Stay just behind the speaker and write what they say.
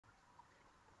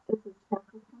This is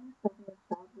Chapter 27 of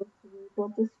Child with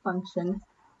Cerebral Dysfunction,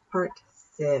 Part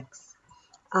 6.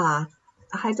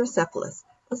 Hydrocephalus.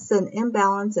 This is an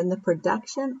imbalance in the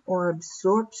production or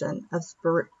absorption of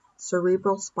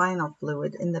cerebral spinal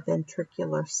fluid in the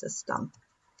ventricular system.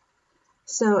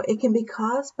 So it can be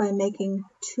caused by making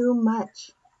too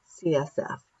much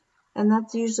CSF, and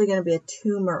that's usually going to be a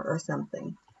tumor or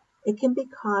something. It can be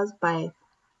caused by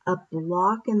a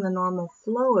block in the normal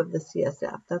flow of the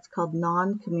CSF. That's called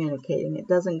non-communicating. It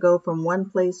doesn't go from one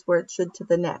place where it should to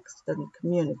the next, doesn't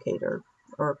communicate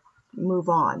or move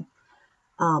on.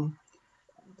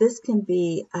 This can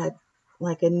be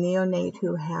like a neonate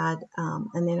who had an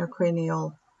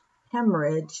intracranial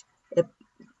hemorrhage. It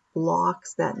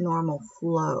blocks that normal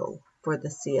flow for the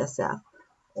CSF.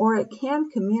 Or it can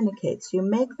communicate. So you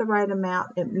make the right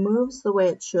amount, it moves the way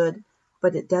it should,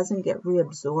 but it doesn't get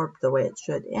reabsorbed the way it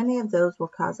should. Any of those will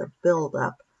cause a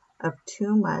buildup of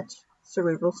too much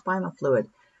cerebral spinal fluid.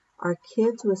 Our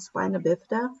kids with spina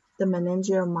bifida, the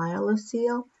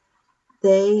meningomyelocele,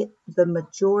 the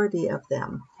majority of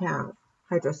them have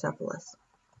hydrocephalus.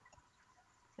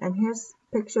 And here's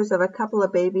pictures of a couple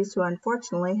of babies who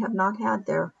unfortunately have not had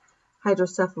their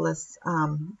hydrocephalus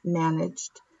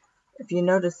managed. If you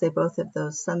notice, they both have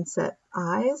those sunset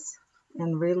eyes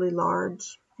and really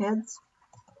large heads.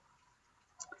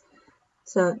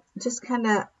 So just kind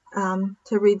of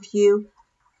to review,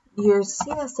 your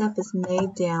CSF is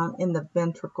made down in the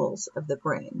ventricles of the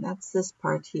brain. That's this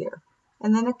part here.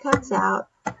 And then it comes out,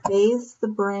 bathes the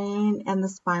brain and the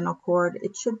spinal cord.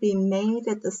 It should be made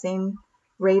at the same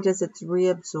rate as it's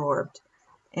reabsorbed.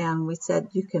 And we said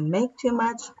you can make too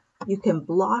much, you can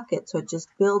block it so it just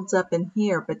builds up in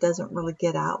here but doesn't really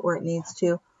get out where it needs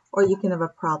to, or you can have a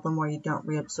problem where you don't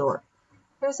reabsorb.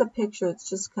 Here's a picture. It's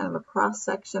just kind of a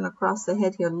cross-section across the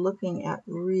head here looking at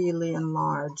really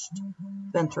enlarged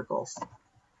ventricles.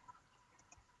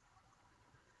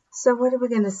 So what are we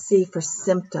going to see for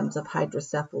symptoms of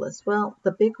hydrocephalus? Well,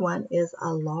 the big one is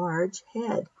a large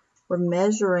head. We're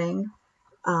measuring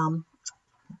a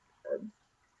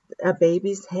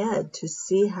baby's head to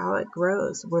see how it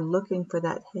grows. We're looking for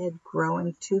that head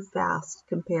growing too fast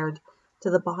compared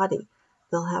to the body.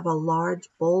 They'll have a large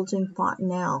bulging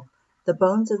fontanelle. The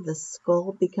bones of the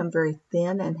skull become very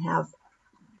thin and have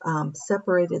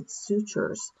separated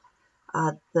sutures.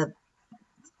 The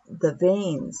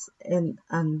veins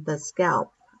on the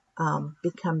scalp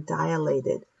become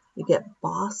dilated. You get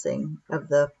bossing of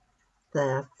the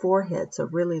forehead, so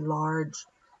really large,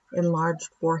 enlarged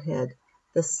forehead.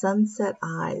 The sunset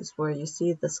eyes, where you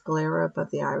see the sclera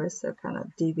above the iris, they're kind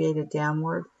of deviated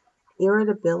downward.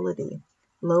 Irritability,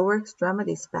 lower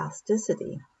extremity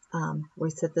spasticity. We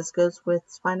said this goes with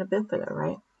spina bifida,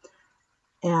 right?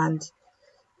 And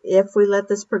if we let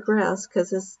this progress, because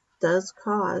this does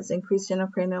cause increased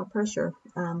intracranial pressure,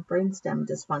 brainstem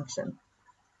dysfunction.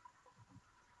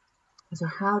 So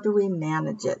how do we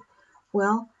manage it?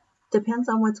 Well, depends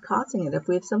on what's causing it. If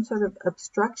we have some sort of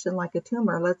obstruction like a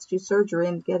tumor, let's do surgery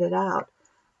and get it out.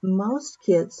 Most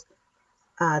kids,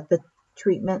 the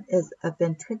treatment is a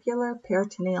ventricular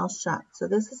peritoneal shunt. So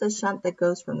this is a shunt that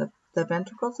goes from the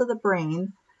ventricles of the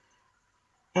brain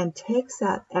and takes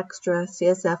that extra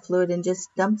CSF fluid and just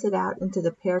dumps it out into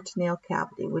the peritoneal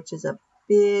cavity, which is a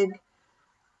big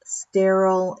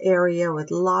sterile area with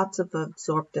lots of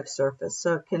absorptive surface,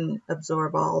 so it can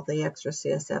absorb all the extra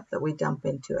CSF that we dump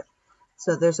into it.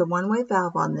 So there's a one-way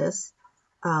valve on this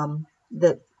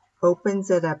that opens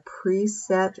at a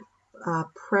preset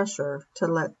pressure to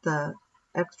let the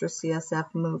extra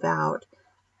CSF move out,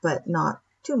 but not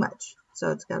too much. So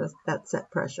it's got that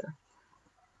set pressure.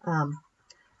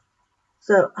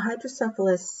 So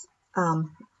hydrocephalus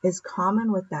is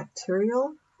common with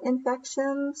bacterial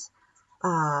infections,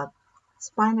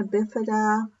 spina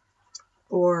bifida,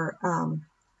 or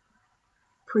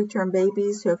preterm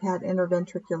babies who have had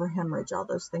interventricular hemorrhage. All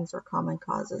those things are common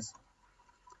causes.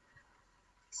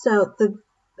 So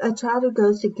a child who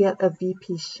goes to get a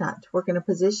VP shunt, we're going to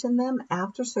position them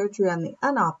after surgery on the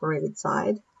unoperated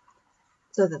side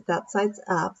so that side's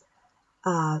up.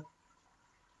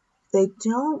 They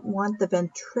don't want the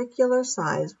ventricular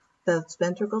size, those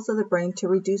ventricles of the brain, to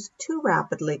reduce too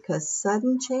rapidly, because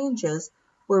sudden changes,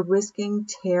 we're risking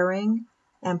tearing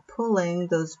and pulling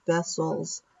those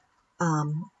vessels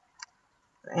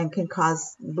and can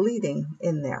cause bleeding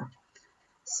in there.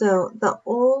 So the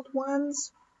old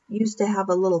ones used to have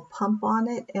a little pump on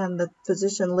it, and the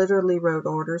physician literally wrote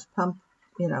orders, pump,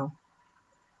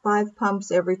 5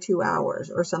 pumps every 2 hours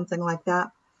or something like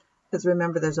that. Because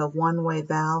remember, there's a one-way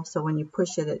valve, so when you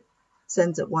push it, it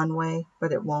sends it one way,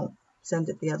 but it won't send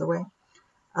it the other way.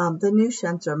 The new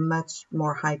shunts are much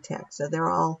more high-tech, so they're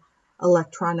all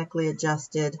electronically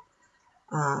adjusted.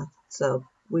 So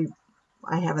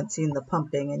I haven't seen the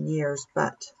pumping in years,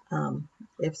 but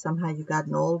if somehow you got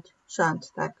an old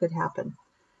shunt, that could happen.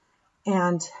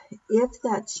 And if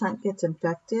that shunt gets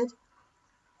infected,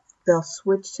 they'll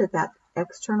switch to that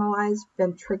externalized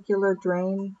ventricular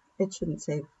drain. It shouldn't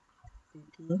say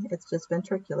VP, it's just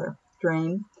ventricular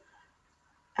drain.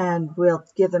 And we'll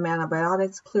give them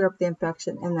antibiotics, clear up the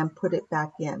infection, and then put it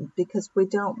back in, because we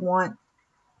don't want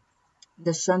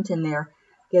the shunt in there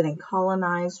getting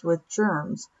colonized with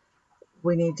germs.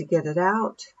 We need to get it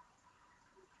out,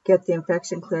 get the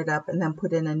infection cleared up, and then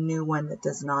put in a new one that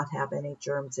does not have any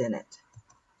germs in it.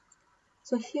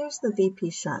 So here's the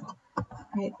VP shunt.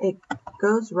 Right? It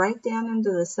goes right down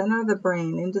into the center of the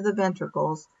brain, into the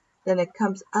ventricles, then it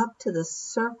comes up to the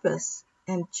surface,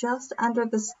 and just under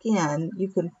the skin, you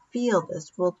can feel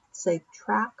this. We'll say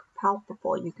track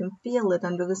palpable. You can feel it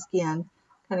under the skin,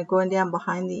 kind of going down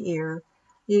behind the ear.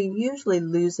 You usually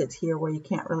lose it here where you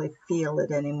can't really feel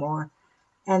it anymore.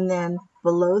 And then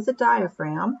below the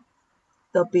diaphragm,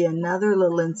 there'll be another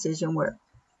little incision where it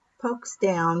pokes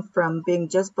down from being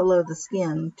just below the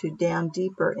skin to down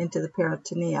deeper into the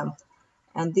peritoneum.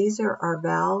 And these are our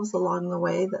valves along the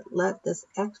way that let this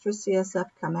extra CSF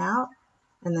come out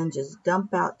and then just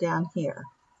dump out down here.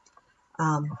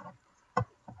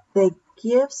 They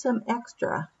give some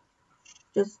extra,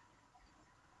 just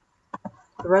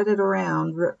thread it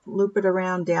around, loop it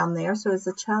around down there, so as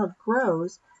the child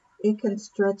grows, it can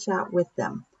stretch out with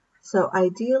them. So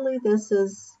ideally, this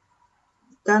is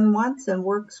done once and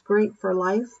works great for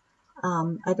life.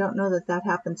 I don't know that that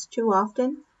happens too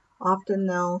often. Often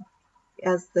they'll,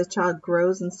 as the child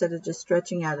grows, instead of just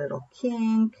stretching out, it'll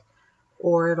kink,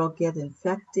 or it'll get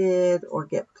infected, or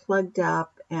get plugged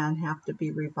up and have to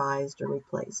be revised or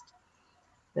replaced.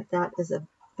 But that is a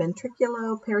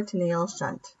ventriculoperitoneal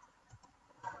shunt.